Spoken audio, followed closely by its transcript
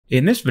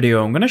In this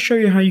video, I'm going to show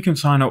you how you can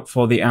sign up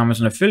for the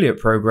Amazon affiliate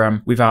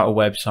program without a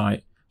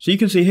website. So you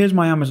can see here's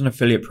my Amazon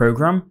affiliate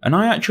program, and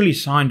I actually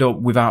signed up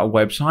without a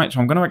website.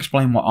 So I'm going to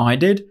explain what I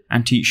did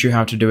and teach you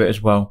how to do it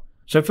as well.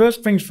 So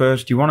first things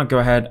first, you want to go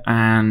ahead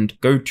and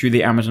go to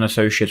the Amazon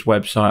Associates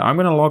website. I'm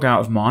going to log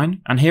out of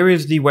mine, and here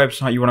is the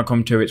website you want to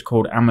come to. It's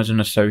called Amazon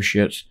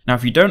Associates. Now,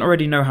 if you don't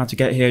already know how to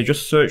get here,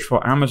 just search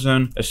for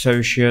Amazon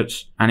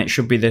Associates, and it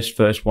should be this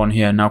first one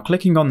here. Now,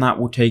 clicking on that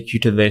will take you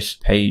to this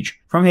page.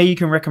 From here, you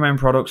can recommend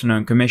products and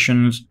earn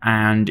commissions,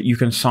 and you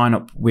can sign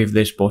up with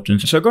this button.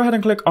 So go ahead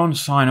and click on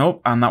sign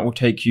up, and that will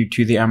take you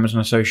to the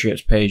Amazon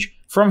Associates page.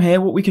 From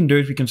here, what we can do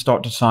is we can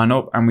start to sign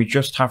up, and we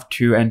just have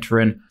to enter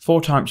in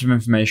 4 types of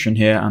information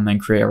here and then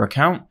create our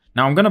account.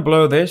 Now, I'm going to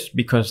blur this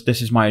because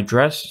this is my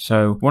address,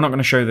 so we're not going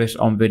to show this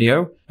on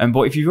video.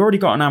 But if you've already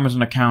got an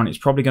Amazon account, it's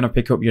probably going to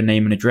pick up your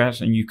name and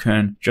address, and you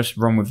can just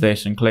run with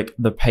this and click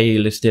the pay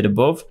listed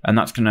above. And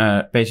that's going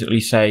to basically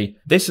say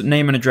this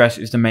name and address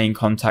is the main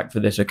contact for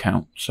this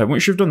account. So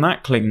once you've done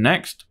that, click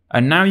next.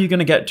 And now you're going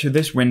to get to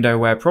this window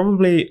where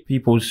probably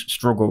people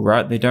struggle,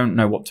 right? They don't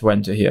know what to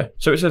enter here.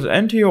 So it says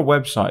enter your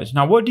websites.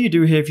 Now, what do you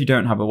do here if you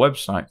don't have a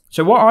website?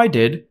 So what I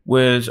did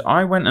was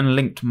I went and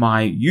linked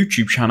my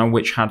YouTube channel,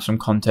 which had some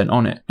content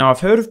on it. Now, I've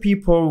heard of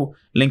people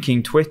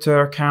linking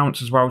Twitter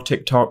accounts as well,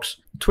 TikToks.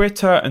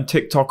 Twitter and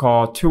TikTok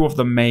are 2 of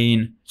the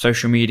main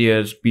social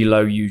medias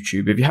below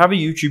YouTube. If you have a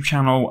YouTube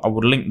channel, I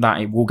would link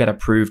that. It will get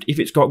approved if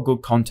it's got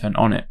good content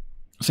on it.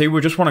 So you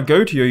would just want to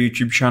go to your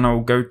YouTube channel,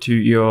 go to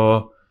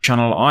your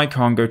channel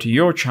icon, go to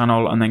your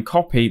channel, and then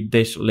copy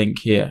this link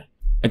here.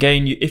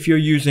 Again, if you're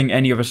using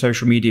any other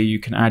social media, you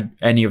can add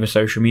any other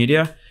social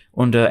media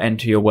under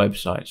enter your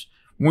websites.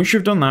 Once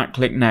you've done that,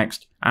 click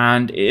next.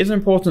 And it is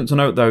important to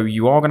note though,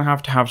 you are going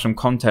to have some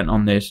content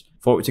on this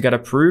for it to get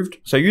approved.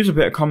 So use a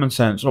bit of common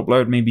sense,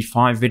 upload maybe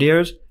 5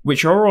 videos,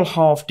 which are all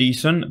half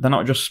decent. They're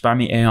not just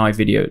spammy AI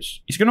videos.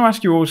 It's going to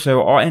ask you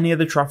also, are any of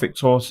the traffic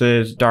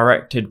sources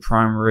directed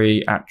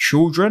primary at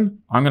children?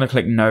 I'm going to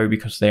click no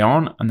because they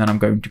aren't, and then I'm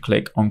going to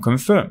click on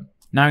confirm.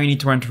 Now you need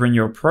to enter in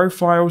your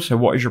profile. So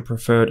what is your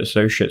preferred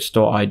associate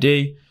store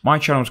ID? My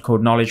channel is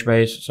called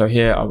KnowledgeBase. So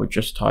here I would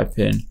just type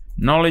in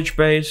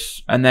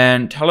KnowledgeBase and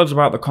then tell us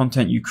about the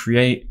content you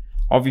create.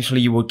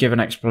 Obviously you will give an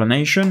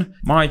explanation.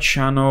 My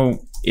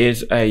channel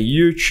is a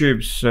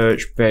YouTube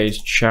search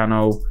based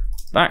channel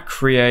that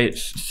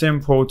creates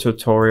simple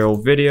tutorial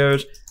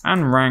videos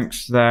and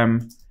ranks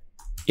them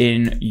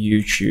in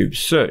YouTube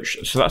search.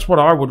 So that's what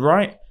I would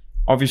write.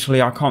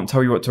 Obviously, I can't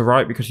tell you what to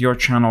write because your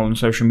channel and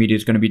social media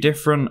is going to be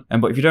different.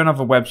 But if you don't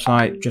have a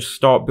website, just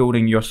start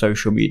building your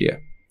social media.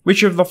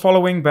 Which of the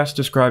following best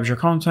describes your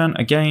content?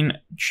 Again,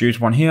 choose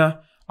one here.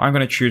 I'm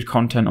going to choose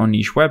content on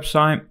niche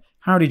website.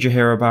 How did you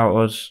hear about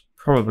us?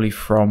 Probably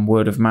from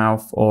word of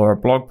mouth or a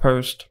blog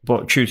post,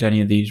 but choose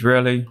any of these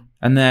really.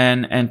 And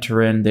then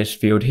enter in this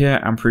field here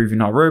and prove you're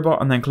not a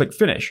robot, and then click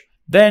finish.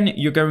 Then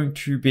you're going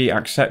to be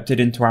accepted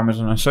into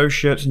Amazon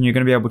Associates and you're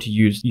going to be able to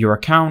use your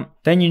account.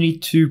 Then you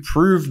need to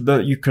prove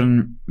that you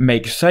can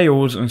make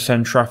sales and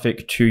send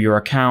traffic to your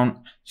account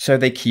so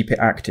they keep it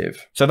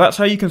active. So that's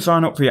how you can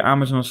sign up for your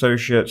Amazon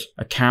Associates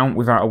account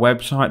without a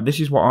website. This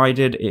is what I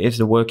did. It is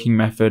the working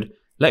method.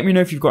 Let me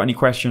know if you've got any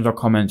questions or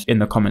comments in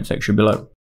the comment section below.